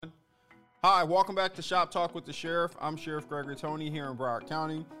Hi, welcome back to Shop Talk with the Sheriff. I'm Sheriff Gregory Tony here in Broward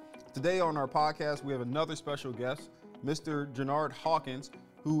County. Today on our podcast, we have another special guest, Mr. Jernard Hawkins,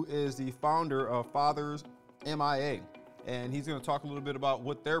 who is the founder of Fathers MIA. And he's going to talk a little bit about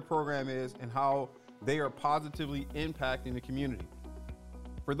what their program is and how they are positively impacting the community.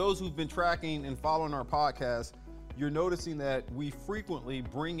 For those who've been tracking and following our podcast, you're noticing that we frequently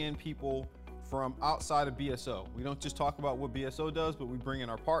bring in people from outside of BSO. We don't just talk about what BSO does, but we bring in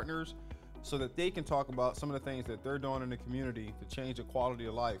our partners so that they can talk about some of the things that they're doing in the community to change the quality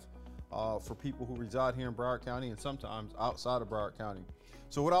of life for people who reside here in Broward County and sometimes outside of Broward County.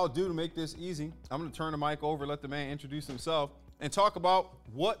 So what I'll do to make this easy, I'm going to turn the mic over, let the man introduce himself, and talk about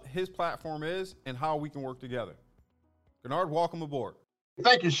what his platform is and how we can work together. Jernard, welcome aboard.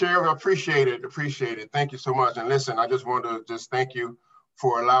 Thank you, Sheriff. I appreciate it. Thank you so much. And listen, I just want to thank you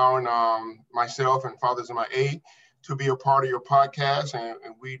for allowing myself and Fathers MIA to be a part of your podcast. And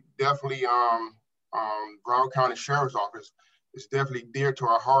we definitely, Broward County Sheriff's Office is definitely dear to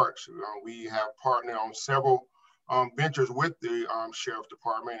our hearts. We have partnered on several ventures with the Sheriff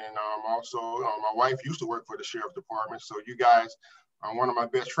Department. And also, my wife used to work for the Sheriff Department. So you guys, one of my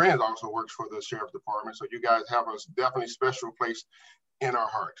best friends also works for the Sheriff Department. So you guys have a definitely special place in our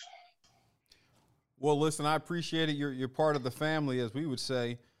hearts. Well, listen, I appreciate it. You're part of the family, as we would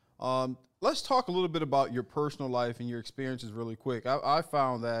say. Let's talk a little bit about your personal life and your experiences really quick. I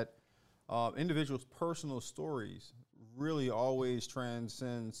found that individuals' personal stories really always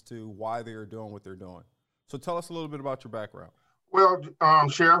transcends to why they are doing what they're doing. So tell us a little bit about your background. Well,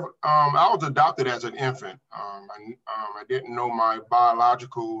 Sheriff, I was adopted as an infant. I didn't know my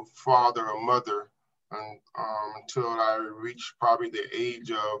biological father or mother until I reached probably the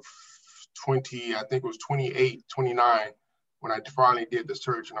age of 20, I think it was 28, 29, when I finally did the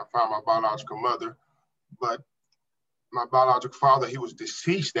search and I found my biological mother. But my biological father, he was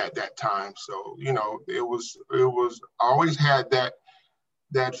deceased at that time. So, you know, it was, I always had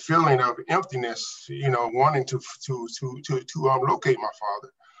that feeling of emptiness, you know, wanting to locate my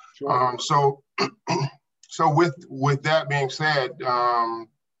father. Sure. So with that being said,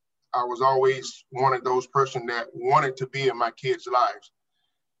 I was always one of those person that wanted to be in my kids' lives.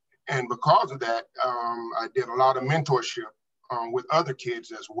 And because of that, I did a lot of mentorship with other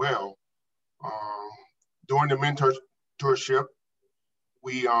kids as well. During the mentorship,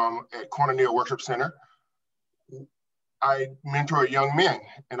 we at Cornelia Worship Center, I mentor young men,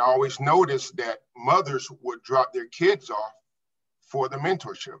 and I always noticed that mothers would drop their kids off for the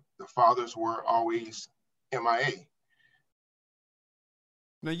mentorship. The fathers were always MIA.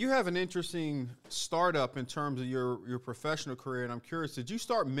 Now, you have an interesting startup in terms of your professional career, and I'm curious, did you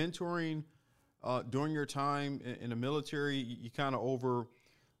start mentoring during your time in the military? You kind of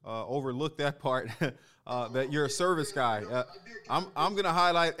overlooked that part, that you're a service guy. I'm going to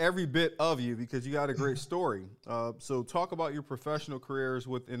highlight every bit of you because you got a great story. So talk about your professional careers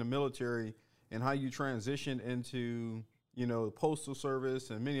within the military and how you transitioned into, you know, the Postal Service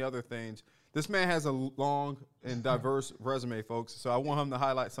and many other things. This man has a long and diverse resume, folks, so I want him to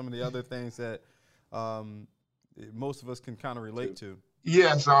highlight some of the other things that most of us can kind of relate to.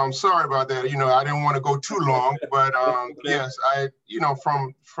 Yes, I'm sorry about that. You know, I didn't want to go too long, but yes, you know,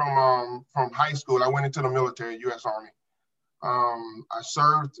 from high school, I went into the military, U.S. Army. I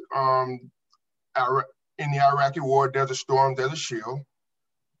served in the Iraqi War, Desert Storm, Desert Shield.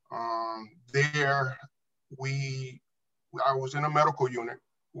 There, I was in a medical unit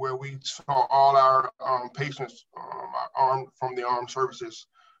where we saw all our patients from the armed services,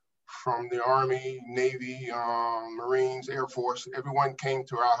 from the Army, Navy, Marines, Air Force. Everyone came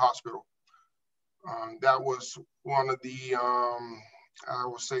to our hospital. That was one of the, I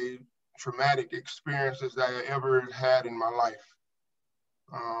would say, traumatic experiences that I ever had in my life.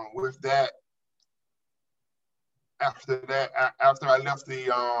 With that, after I left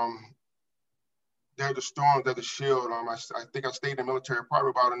the Storm, Desert Shield, I think I stayed in the military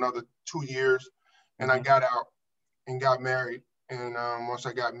probably about another 2 years, and I got out and got married. And once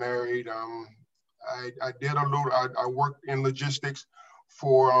I got married, I worked in logistics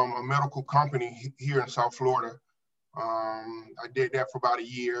for a medical company here in South Florida. I did that for about a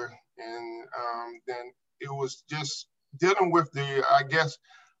year. And then it was just dealing with I guess,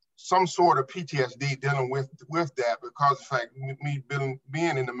 some sort of PTSD dealing with that, because of the fact me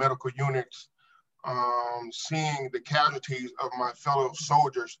being in the medical units, seeing the casualties of my fellow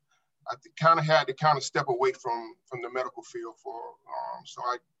soldiers, I kind of had to step away from the medical field so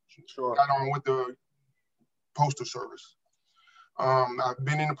I got on with the Postal Service. I've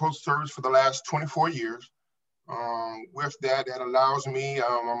been in the Postal Service for the last 24 years. With that allows me,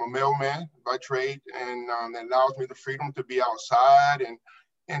 I'm a mailman by trade, and that allows me the freedom to be outside and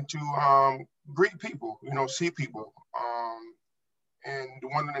and to greet people, see people. And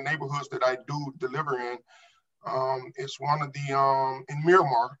one of the neighborhoods that I do deliver in, it's one of the, in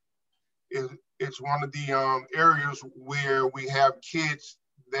Miramar, it's one of the areas where we have kids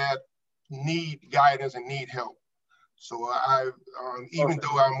that need guidance and need help. So even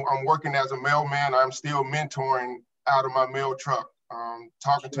though I'm working as a mailman, I'm still mentoring out of my mail truck,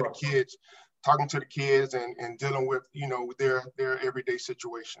 talking to the kids and dealing with, their everyday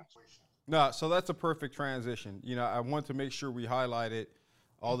situations. No, so that's a perfect transition. I want to make sure we highlighted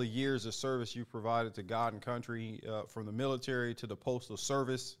all the years of service you provided to God and country, from the military to the postal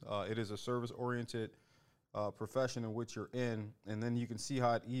service. It is a service-oriented profession in which you're in, and then you can see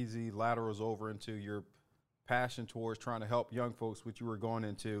how it easily laterals over into your passion towards trying to help young folks, which you were going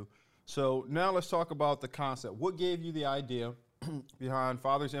into. So now let's talk about the concept. What gave you the idea behind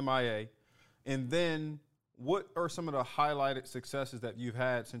Fathers MIA? And then what are some of the highlighted successes that you've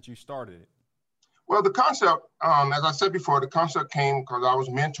had since you started it? Well, the concept, as I said before, the concept came because I was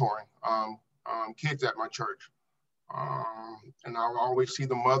mentoring kids at my church. And I would always see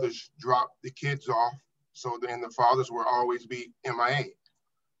the mothers drop the kids off. So then the fathers would always be MIA.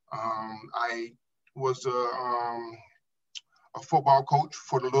 I was a football coach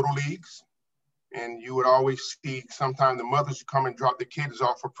for the little leagues, and you would always see sometimes the mothers would come and drop the kids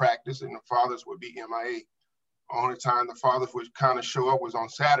off for practice, and the fathers would be MIA. Only time the fathers would kind of show up was on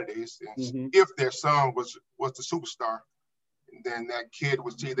Saturdays, and if their son was the superstar, then that kid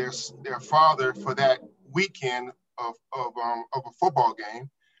would see their father for that weekend of a football game,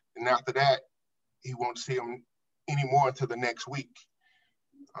 and after that, he won't see him anymore until the next week.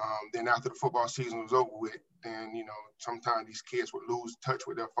 Then after the football season was over with, then, sometimes these kids would lose touch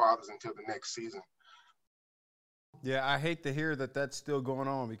with their fathers until the next season. Yeah, I hate to hear that that's still going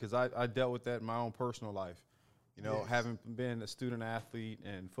on, because I dealt with that in my own personal life. Yes. Having been a student athlete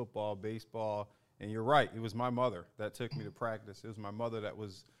in football, baseball, and you're right, it was my mother that took me to practice. It was my mother that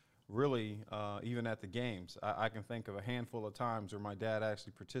was really, even at the games. I can think of a handful of times where my dad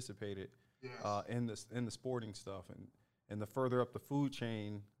actually participated in the sporting stuff. And the further up the food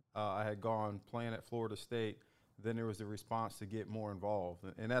chain I had gone playing at Florida State, then there was the response to get more involved.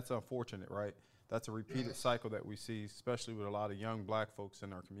 And that's unfortunate, right? That's a repeated cycle that we see, especially with a lot of young Black folks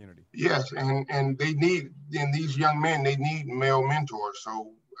in our community. Yes, and these young men, they need male mentors.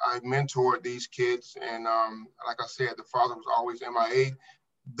 So I mentored these kids, and like I said, the father was always MIA.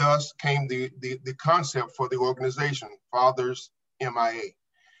 Thus came the concept for the organization, Fathers MIA.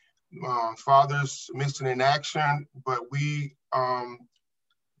 Fathers Missing in Action, but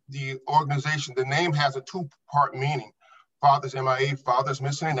the organization, the name has a two-part meaning. Fathers MIA, Fathers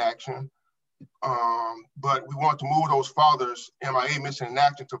Missing in Action. But we want to move those fathers MIA, missing in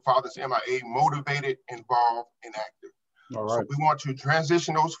action, to fathers MIA, motivated, involved, and active. All right. So we want to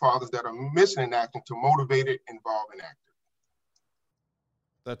transition those fathers that are missing in action to motivated, involved, and active.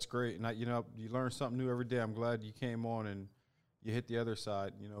 That's great. And you learn something new every day. I'm glad you came on and you hit the other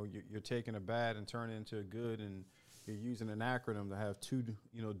side. You're taking a bad and turning it into a good, and you're using an acronym to have two,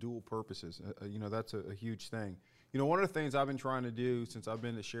 dual purposes. That's a huge thing. One of the things I've been trying to do since I've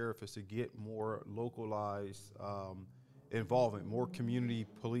been the sheriff is to get more localized involvement, more community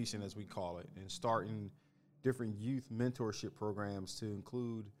policing, as we call it, and starting different youth mentorship programs to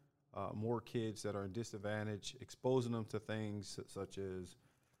include more kids that are in disadvantage, exposing them to things such as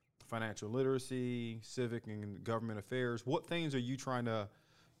financial literacy, civic and government affairs. What things are you trying to,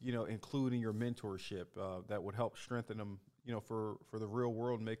 include in your mentorship that would help strengthen them, for the real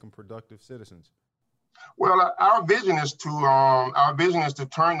world and make them productive citizens? Well, our vision is to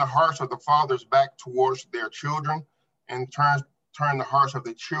turn the hearts of the fathers back towards their children, and turn the hearts of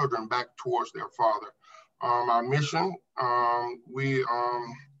the children back towards their father. Our mission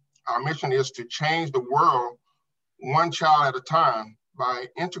is to change the world one child at a time by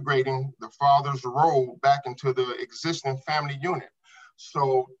integrating the father's role back into the existing family unit.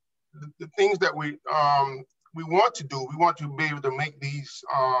 So the things that we want to do, we want to be able to make these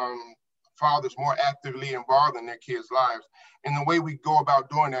fathers more actively involved in their kids' lives. And the way we go about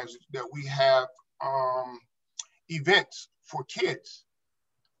doing that is that we have events for kids,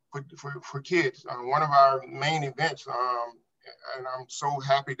 for kids. One of our main events, and I'm so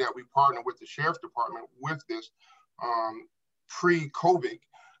happy that we partner with the Sheriff's Department with this, pre-COVID,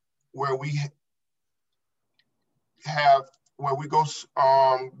 where we go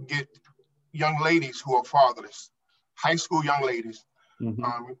get young ladies who are fatherless, high school young ladies,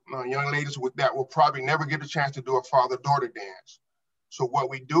 young ladies that will probably never get a chance to do a father-daughter dance. So what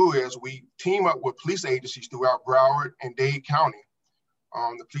we do is we team up with police agencies throughout Broward and Dade County,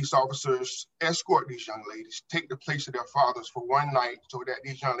 The police officers escort these young ladies, take the place of their fathers for one night so that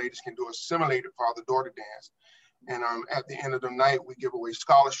these young ladies can do a simulated father-daughter dance. And at the end of the night, we give away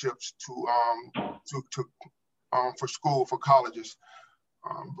scholarships for school, for colleges.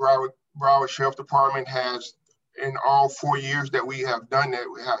 Broward Sheriff Department has, in all 4 years that we have done that,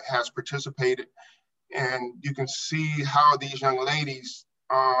 has participated. And you can see how these young ladies'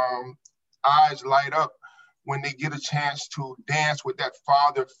 eyes light up when they get a chance to dance with that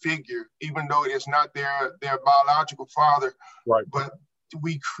father figure, even though it's not their biological father. Right. But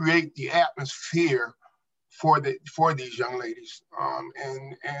we create the atmosphere for these young ladies,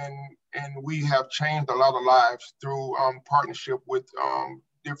 and we have changed a lot of lives through partnership with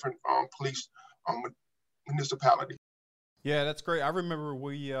different police municipalities. Yeah, that's great. I remember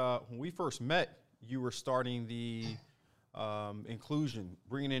when we first met, you were starting the inclusion,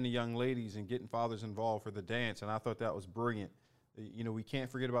 bringing in the young ladies and getting fathers involved for the dance, and I thought that was brilliant. You know, we can't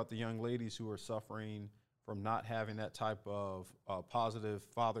forget about the young ladies who are suffering from not having that type of positive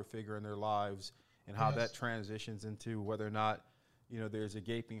father figure in their lives, and how that transitions into whether or not, you know, there's a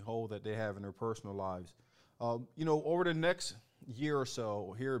gaping hole that they have in their personal lives. You know, over the next year or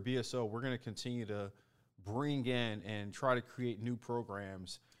so here at BSO, we're going to continue to bring in and try to create new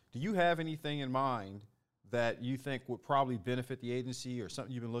programs. Do you have anything in mind that you think would probably benefit the agency, or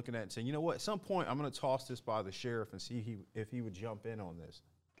something you've been looking at and saying, you know what, at some point I'm going to toss this by the sheriff and see if he would jump in on this?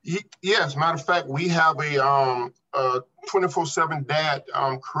 Yes, matter of fact, we have a 24/7 dad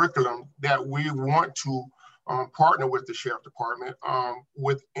curriculum that we want to partner with the sheriff department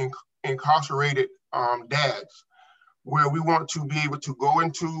with incarcerated dads, where we want to be able to go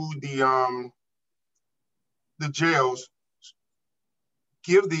into the jails,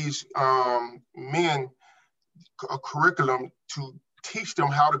 give these men a curriculum to teach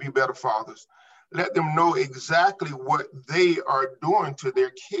them how to be better fathers. Let them know exactly what they are doing to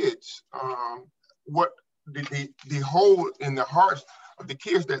their kids, what the hole in the hearts of the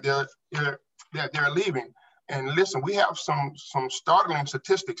kids that they're leaving. And listen, we have some startling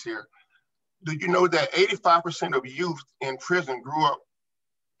statistics here. Do you know that 85% of youth in prison grew up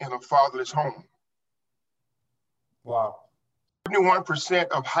in a fatherless home? Wow. 71%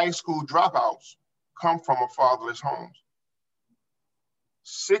 of high school dropouts come from a fatherless home.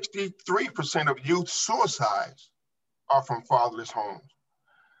 63% of youth suicides are from fatherless homes.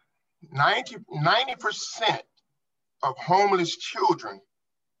 90% of homeless children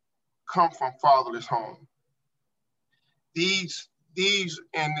come from fatherless homes. These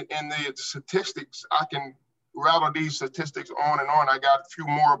and the statistics, I can rattle these statistics on and on. I got a few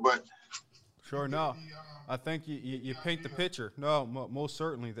more, but sure, no. I think you paint the picture. No, most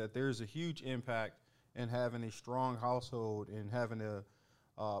certainly that there's a huge impact in having a strong household and having a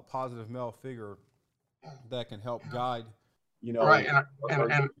positive male figure that can help guide. You know, right.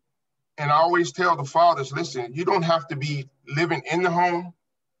 And I always tell the fathers, listen, you don't have to be living in the home,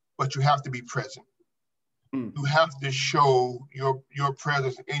 but you have to be present. You have to show your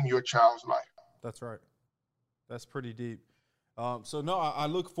presence in your child's life. That's right. That's pretty deep. So no, I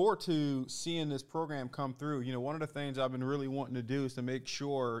look forward to seeing this program come through. You know, one of the things I've been really wanting to do is to make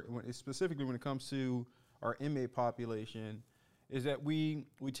sure, specifically when it comes to our inmate population, is that we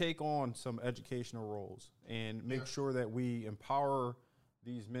take on some educational roles and make sure that we empower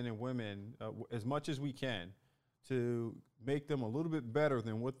these men and women as much as we can to make them a little bit better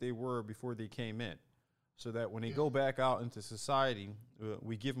than what they were before they came in, so that when they go back out into society,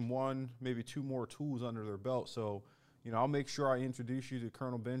 we give them one, maybe two more tools under their belt. So, you know, I'll make sure I introduce you to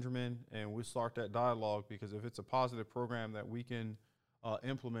Colonel Benjamin, and we'll start that dialogue, because if it's a positive program that we can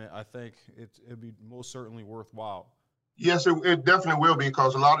implement, I think it'd be most certainly worthwhile. Yes, it definitely will be,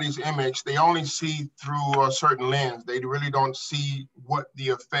 because a lot of these inmates, they only see through a certain lens. They really don't see what the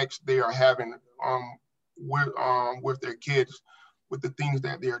effects they are having with their kids, with the things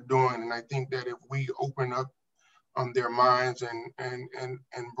that they're doing. And I think that if we open up their minds and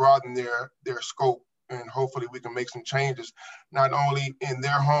broaden their scope, and hopefully we can make some changes, not only in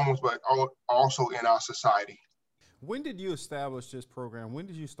their homes, but also in our society. When did you establish this program? When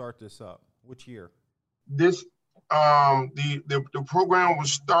did you start this up? Which year? The program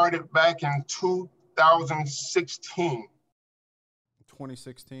was started back in 2016.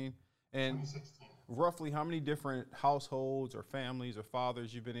 2016. And roughly how many different households or families or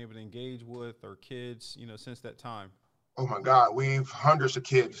fathers you've been able to engage with, or kids, you know, since that time? Oh my God, we've hundreds of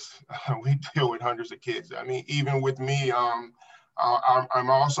kids. We deal with hundreds of kids. I mean, even with me, I'm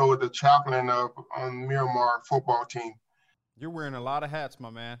also the chaplain of Miramar football team. You're wearing a lot of hats, my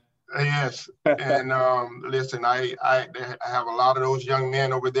man. Yes, and listen, I have a lot of those young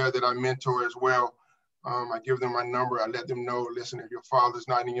men over there that I mentor as well. I give them my number. I let them know, listen, if your father's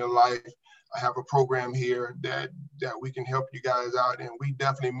not in your life, I have a program here that we can help you guys out. And we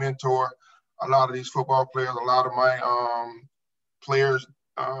definitely mentor a lot of these football players. A lot of my players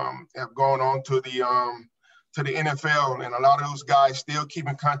have gone on to the NFL, and a lot of those guys still keep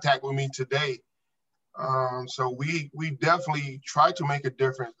in contact with me today. So we definitely try to make a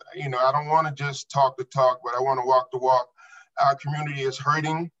difference. You know, I don't want to just talk the talk, but I want to walk the walk. Our community is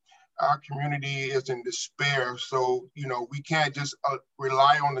hurting. Our community is in despair. So, you know, we can't just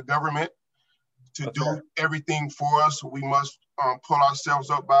rely on the government to That's do right. everything for us. We must pull ourselves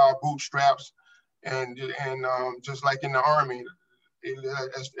up by our bootstraps, and just like in the Army,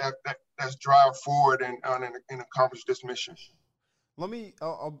 let's drive forward and accomplish this mission.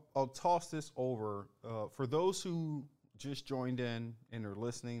 I'll toss this over for those who just joined in and are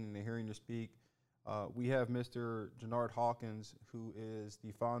listening and they're hearing you speak. We have Mr. Jannard Hawkins, who is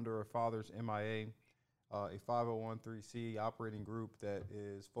the founder of Fathers MIA, a 501(c) operating group that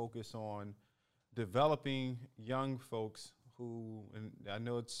is focused on developing young folks who, and I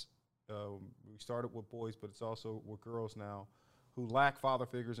know we started with boys, but it's also with girls now, who lack father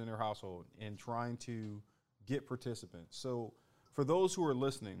figures in their household and trying to get participants. So for those who are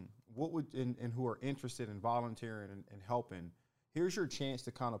listening, and who are interested in volunteering and helping, here's your chance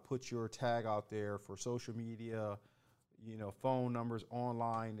to kind of put your tag out there for social media, phone numbers,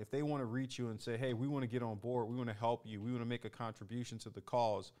 online. If they want to reach you and say, hey, we want to get on board, we want to help you, we want to make a contribution to the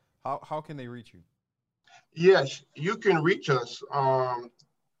cause, how can they reach you? Yes, you can reach us. Our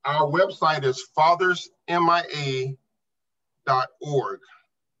website is fathersmia.org.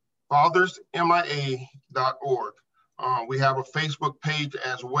 Fathersmia.org. We have a Facebook page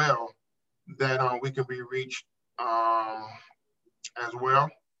as well that we can be reached as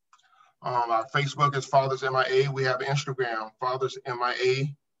well. Our Facebook is Fathers MIA. We have Instagram, Fathers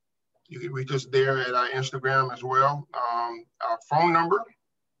MIA. You can reach us there at our Instagram as well. Our phone number,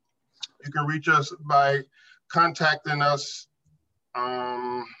 you can reach us by contacting us.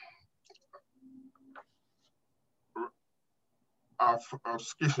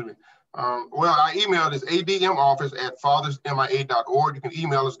 Excuse me. Our email is admoffice@fathersmia.org. You can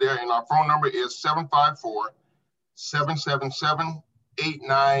email us there, and our phone number is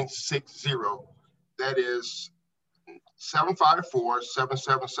 754-777-8960. That is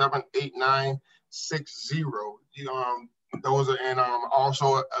 754-777-8960. Those are, and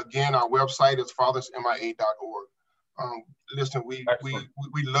also, again, our website is fathersmia.org. Listen, we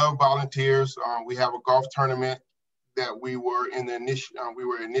love volunteers. We have a golf tournament that we were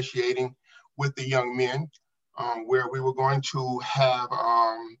initiating with the young men, where we were going to have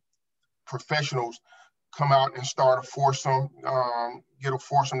professionals come out and start a foursome, get a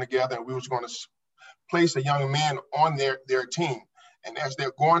foursome together, and we was going to place a young man on their team. And as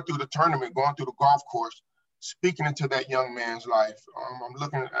they're going through the tournament, going through the golf course, speaking into that young man's life. I'm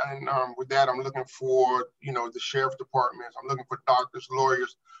looking, and with that, I'm looking for, the sheriff departments. I'm looking for doctors,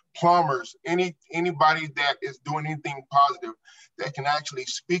 lawyers, plumbers, anybody that is doing anything positive that can actually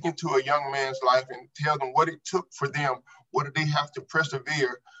speak into a young man's life and tell them what it took for them. What did they have to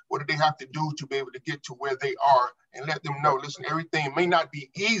persevere? What did they have to do to be able to get to where they are? And let them know, listen, everything may not be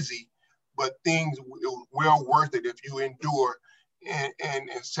easy, but things are well worth it if you endure and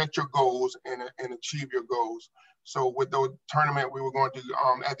set your goals and achieve your goals. So with the tournament, we were going to,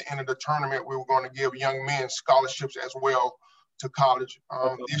 at the end of the tournament, we were going to give young men scholarships as well to college.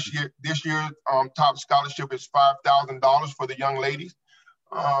 This year, top scholarship is $5,000 for the young ladies,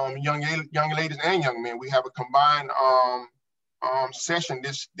 young ladies and young men. We have a combined session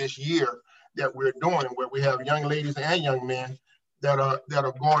this year that we're doing, where we have young ladies and young men that are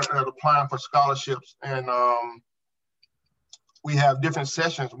applying for scholarships. And we have different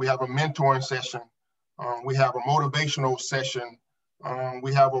sessions. We have a mentoring session. We have a motivational session.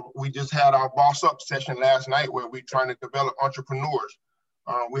 We just had our boss up session last night, where we're trying to develop entrepreneurs.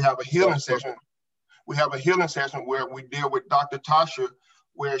 We have a healing session. We have a healing session where we deal with Dr. Tasha,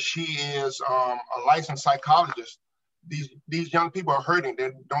 where she is a licensed psychologist. These young people are hurting.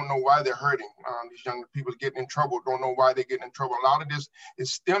 They don't know why they're hurting. These young people getting in trouble, don't know why they're getting in trouble. A lot of this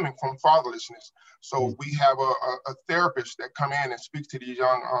is stemming from fatherlessness. So we have a therapist that come in and speaks to these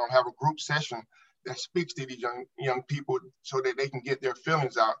young, have a group session that speaks to these young people so that they can get their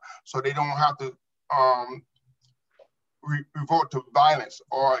feelings out, so they don't have to resort to violence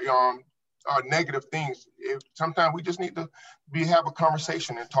or negative things. Sometimes we just need to have a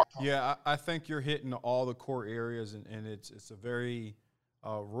conversation and talk. Yeah, I think you're hitting all the core areas, and it's a very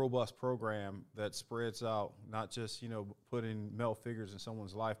robust program that spreads out, not just putting male figures in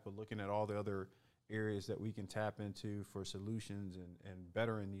someone's life, but looking at all the other areas that we can tap into for solutions and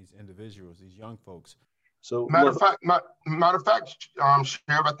bettering these individuals, these young folks. So matter of fact,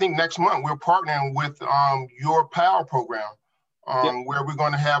 Sheriff, I think next month we're partnering with your PAL program, where we're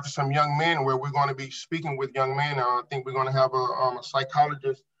going to have some young men, where we're going to be speaking with young men. I think we're going to have a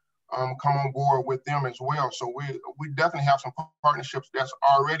psychologist come on board with them as well. So we definitely have some partnerships that's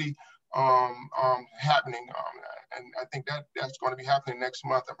already happening, and I think that's going to be happening next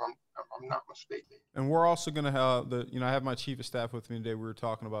month if I'm not mistaken. And we're also going to have I have my chief of staff with me today. We were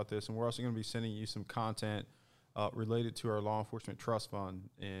talking about this, and we're also going to be sending you some content related to our law enforcement trust fund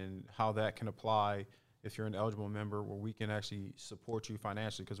and how that can apply if you're an eligible member, where we can actually support you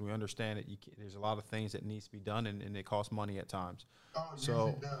financially, because we understand that there's a lot of things that needs to be done, and they cost money at times. Oh,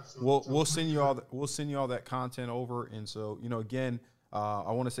 so yes, we'll send you all that content over. And so, again,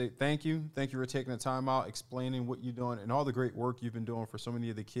 I want to say thank you for taking the time out, explaining what you're doing and all the great work you've been doing for so many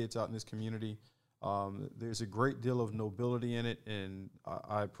of the kids out in this community. There's a great deal of nobility in it, and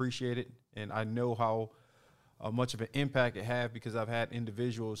I appreciate it, and I know how much of an impact it had, because I've had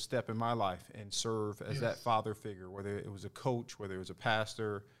individuals step in my life and serve as that father figure, whether it was a coach, whether it was a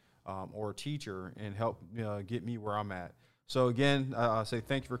pastor, or a teacher, and help get me where I'm at. So again, I say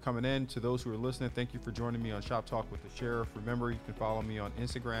thank you for coming in. To those who are listening, thank you for joining me on Shop Talk with the Sheriff. Remember, you can follow me on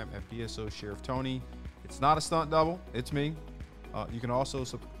Instagram at BSO Sheriff Tony. It's not a stunt double, it's me. You can also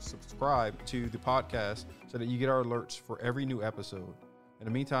subscribe to the podcast so that you get our alerts for every new episode. In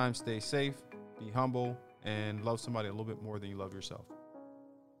the meantime, stay safe, be humble, and love somebody a little bit more than you love yourself.